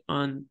market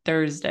on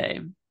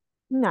Thursday,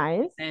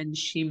 Nice. and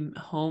she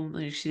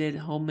did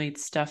homemade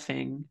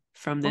stuffing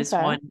from this Okay.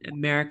 one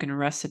American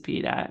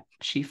recipe that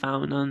she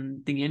found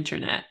on the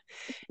internet.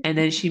 And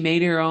then she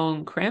made her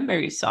own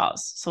cranberry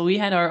sauce. So we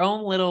had our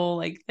own little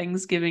like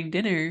Thanksgiving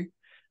dinner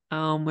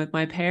with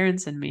my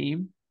parents and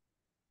me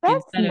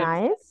That's instead of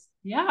nice.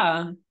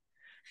 yeah,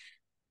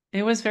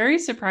 it was very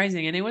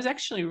surprising and it was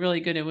actually really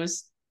good. It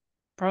was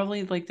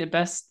probably like the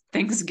best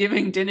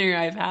Thanksgiving dinner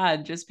I've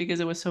had just because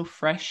it was so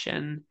fresh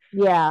and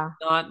Yeah.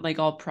 not like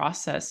all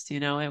processed, you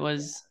know. It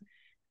was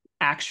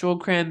actual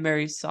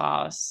cranberry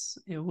sauce.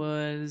 It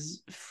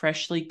was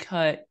freshly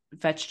cut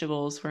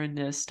vegetables were in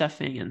the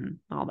stuffing and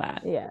all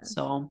that. Yeah,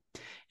 So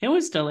it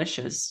was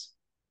delicious.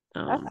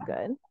 that's Um,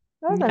 good.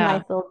 That was a yeah,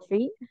 nice little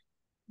treat.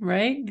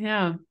 right?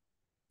 Yeah.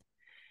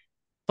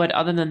 But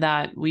other than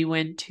that, we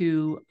went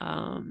to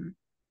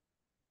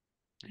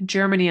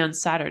Germany on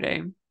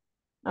Saturday,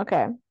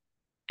 Okay.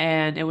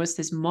 and it was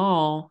this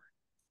mall.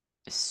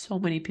 So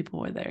many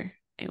people were there.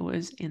 It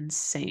was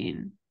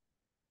insane.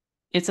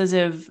 It's as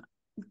if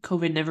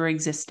COVID never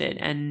existed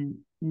and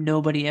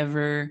nobody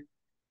ever,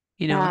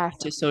 had That's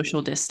to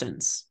social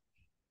distance.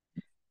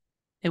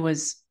 It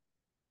was,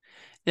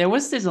 there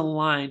was this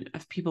line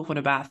of people for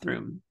the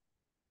bathroom.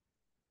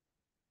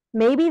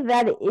 maybe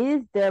that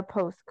is their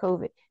post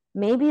COVID.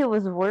 Maybe it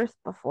was worse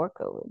before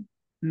COVID.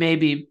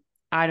 Maybe,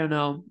 I don't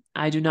know.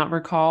 I do not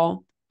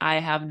recall. I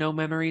have no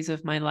memories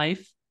of my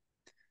life.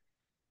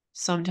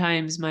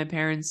 Sometimes my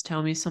parents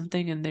tell me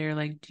something and they're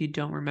like, "You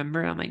don't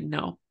remember?" I'm like,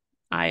 "No.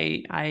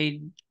 I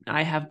I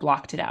I have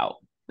blocked it out.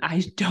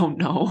 I don't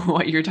know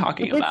what you're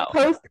talking If it's about."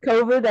 post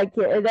COVID, I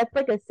can't. That's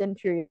like a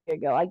century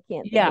ago. I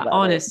can't think Yeah, about it.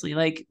 honestly,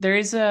 like there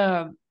is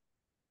a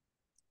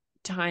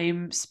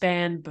time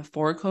span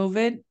before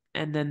COVID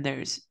and then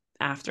there's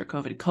after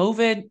COVID.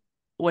 COVID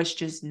was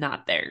just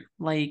not there.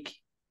 Like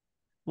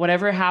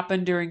whatever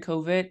happened during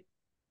COVID,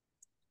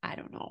 I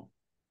don't know.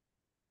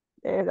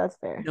 There, that's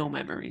fair. No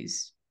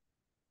memories.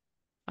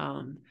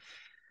 Um,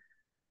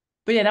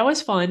 but yeah, that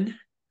was fun.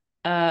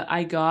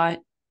 I got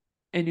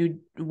a new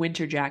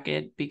winter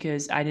jacket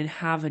because I didn't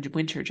have a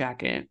winter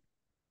jacket.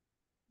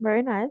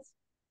 Very nice.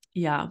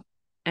 Yeah,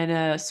 and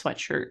a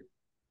sweatshirt.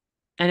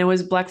 And it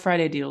was Black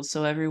Friday deals,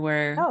 so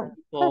everywhere Oh,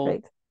 people,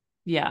 perfect.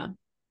 yeah,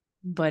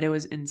 but it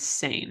was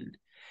insane.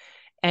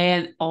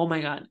 And oh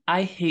my God,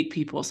 I hate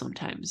people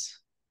sometimes.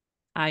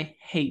 I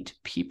hate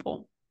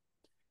people.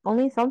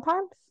 Only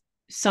sometimes.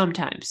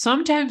 Sometimes.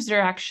 Sometimes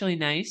they're actually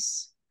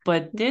nice,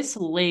 but this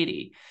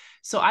lady,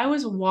 so I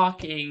was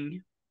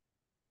walking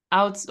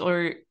out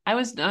or I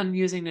was done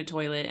using the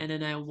toilet and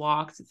then I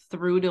walked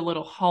through the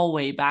little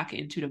hallway back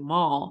into the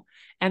mall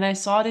and I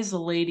saw this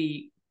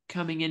lady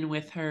coming in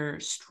with her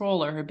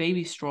stroller, her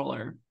baby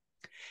stroller.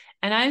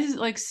 And I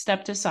like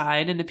stepped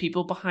aside and the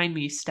people behind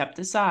me stepped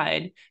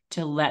aside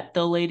to let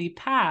the lady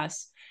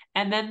pass.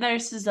 And then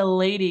there's this a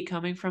lady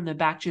coming from the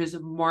back, just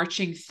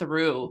marching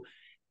through,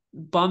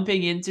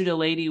 bumping into the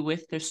lady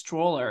with the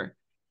stroller.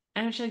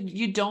 And I'm just like,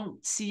 you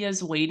don't see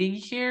us waiting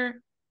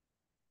here?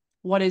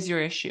 What is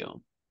your issue?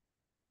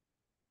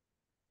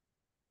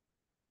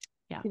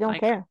 Yeah, She don't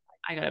care.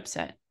 I got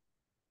upset.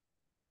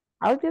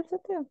 I would be upset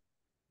too.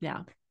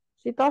 Yeah.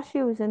 She thought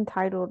she was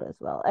entitled as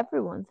well.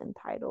 Everyone's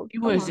entitled. He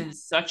Come was on. in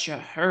such a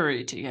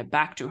hurry to get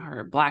back to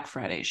her Black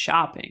Friday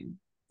shopping.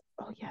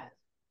 Oh yes.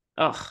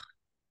 Ugh.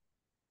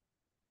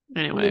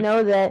 You Anyway,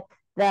 know that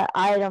that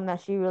item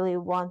that she really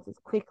wants is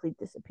quickly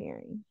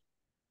disappearing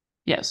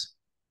yes,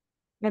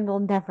 and will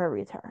never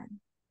return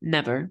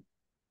never.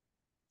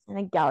 in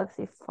a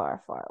galaxy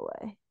far, far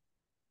away.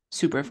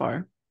 Super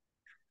far.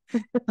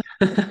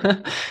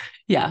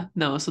 Yeah,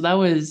 no, so that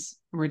was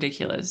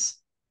ridiculous.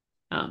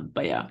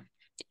 But yeah,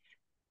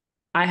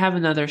 I have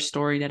another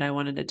story that I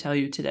wanted to tell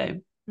you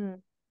today Hmm.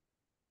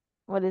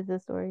 What is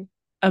this story?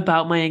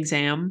 about my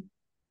exam.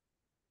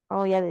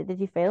 Oh yeah, did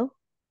you fail?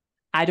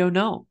 I don't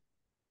know.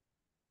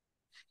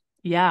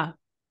 Yeah.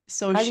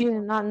 So How do she,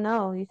 you not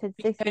know? You said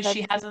because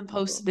she 65% hasn't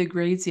posted people. the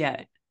grades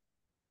yet.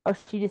 Oh,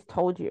 she just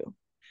told you.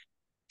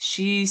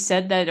 She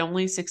said that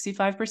only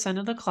 65%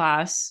 of the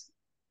class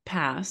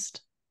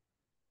passed.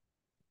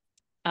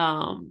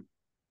 Um,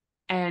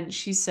 and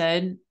she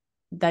said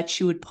that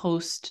she would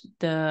post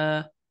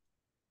the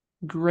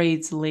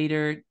grades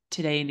later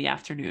today in the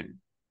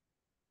afternoon.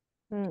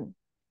 Hmm.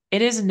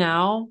 It is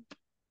now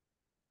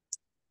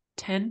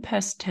 10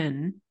 past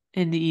 10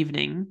 in the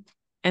evening,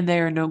 and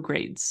there are no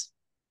grades.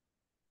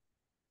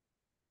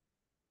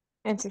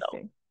 So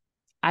Interesting.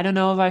 I don't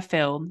know if I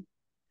failed.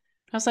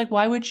 I was like,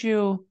 why would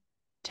you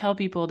tell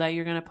people that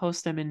you're going to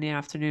post them in the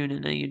afternoon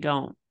and then you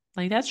don't?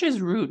 Like, that's just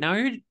rude. Now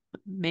you're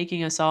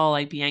making us all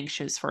like be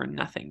anxious for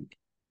nothing.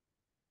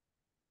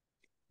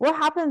 What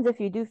happens if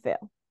you do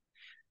fail?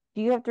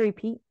 Do you have to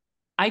repeat?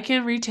 I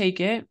can retake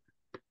it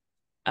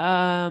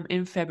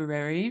in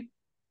February,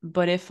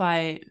 but if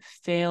I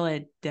fail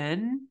it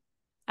then,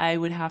 I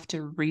would have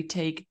to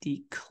retake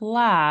the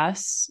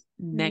class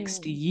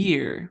next Hmm.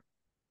 year.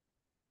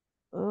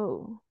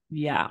 Oh.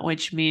 Yeah,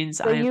 which means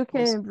So I'm you most,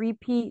 can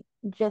repeat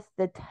just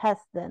the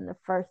test then, the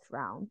first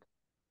round.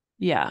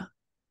 yeah.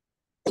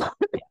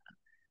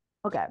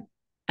 Okay.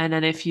 And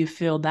then if you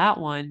fail that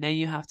one, then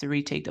you have to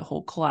retake the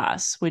whole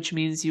class, which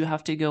means you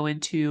have to go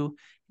into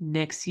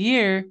next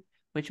year,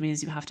 which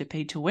means you have to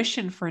pay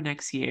tuition for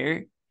next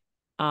year,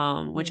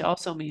 which Hmm.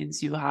 also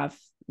means you have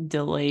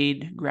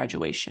delayed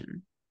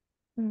graduation.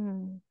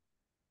 Hmm.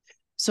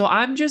 So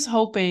I'm just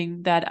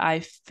hoping that I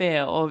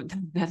fail, or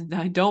that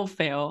I don't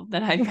fail,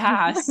 that I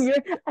pass.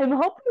 I'm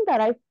hoping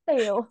that I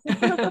fail.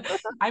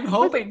 I'm Let's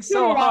hoping get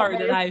so it out hard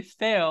that there. I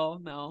fail.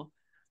 No,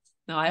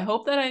 no, I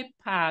hope that I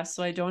pass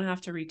so I don't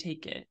have to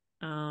retake it.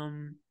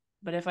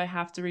 But if I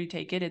have to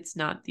retake it, it's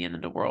not the end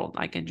of the world.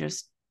 I can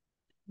just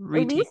At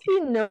retake least it.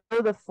 you know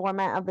the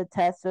format of the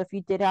test. So if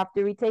you did have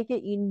to retake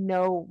it, you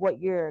know what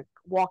you're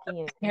walking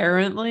into.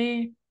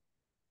 Apparently,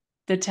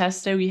 the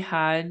test that we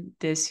had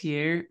this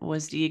year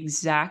was the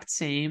exact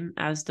same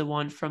as the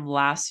one from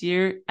last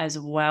year, as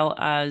well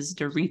as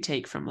the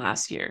retake from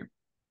last year.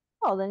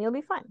 Oh, then you'll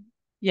be fine.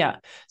 Yeah.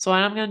 So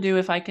what I'm gonna do,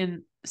 if I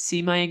can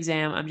see my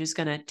exam, I'm just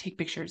gonna take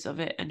pictures of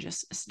it and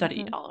just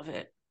study Hmm. all of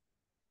it.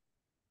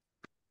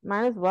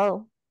 Might as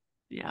well.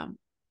 Yeah.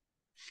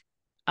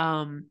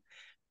 Um,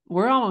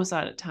 we're almost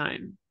out of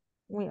time.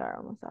 We are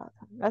almost out of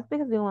time. That's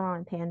because we went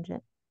on a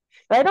tangent.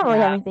 But I don't really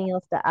have Yeah. anything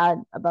else to add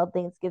about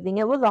Thanksgiving.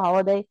 It was a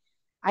holiday.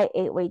 I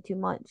ate way too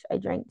much. I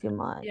drank too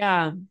much.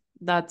 Yeah.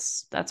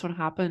 That's what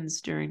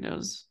happens during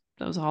those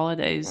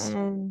holidays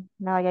And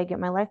now I gotta get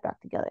my life back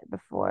together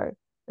before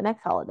the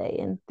next holiday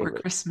in three or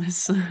weeks.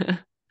 Christmas.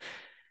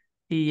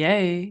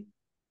 Yay.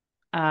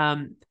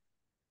 Um,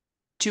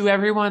 to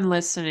everyone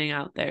listening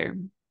out there,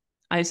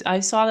 I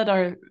saw that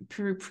our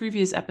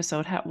previous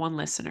episode had one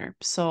listener.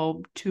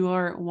 So to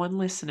our one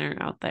listener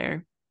out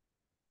there,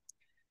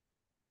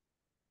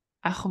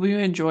 I hope you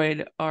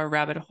enjoyed our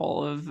rabbit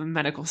hole of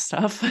medical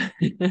stuff.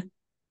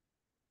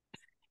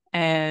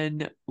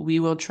 And we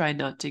will try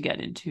not to get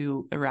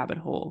into a rabbit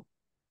hole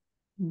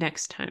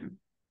next time.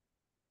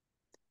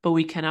 But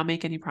we cannot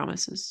make any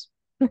promises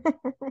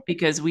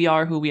because we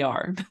are who we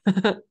are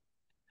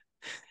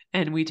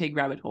and we take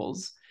rabbit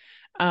holes.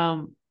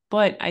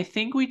 But I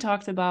think we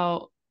talked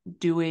about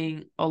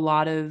doing a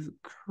lot of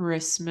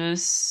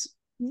Christmas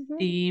Hmm.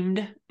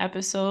 themed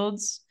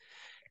episodes.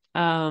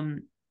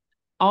 Um,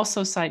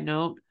 Also, side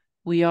note,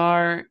 we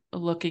are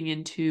looking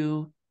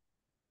into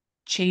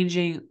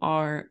changing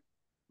our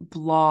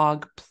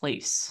blog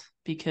place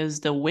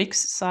because the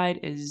Wix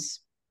site is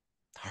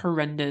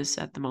horrendous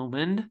at the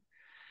moment,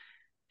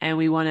 and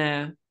we want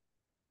to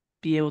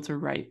be able to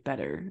write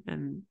better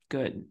and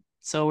good.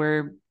 So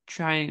we're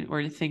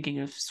thinking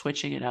of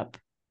switching it up,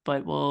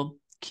 but we'll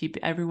keep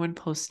everyone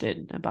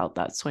posted about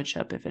that switch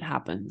up if it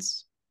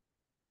happens.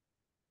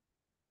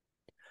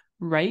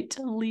 Right,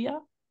 Leah?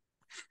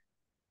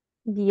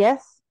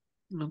 Yes.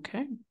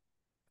 Okay.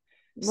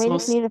 We So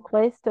just need a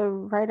place to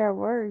write our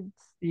words.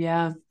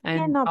 yeah, and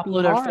Cannot be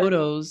upload our hard.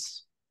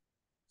 photos.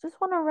 Just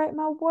want to write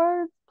my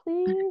words,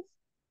 please.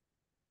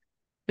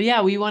 But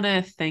yeah, we want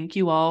to thank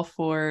you all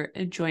for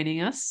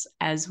joining us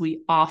as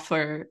we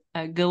offer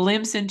a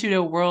glimpse into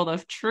the world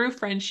of true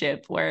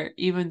friendship, where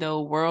even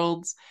though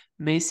worlds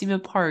may seem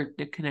apart,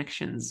 the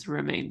connections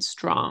remain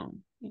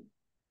strong.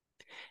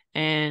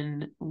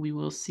 And we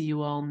will see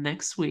you all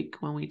next week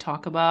when we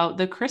talk about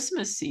the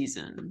Christmas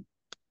season.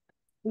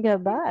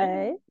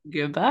 Goodbye.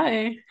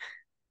 Goodbye.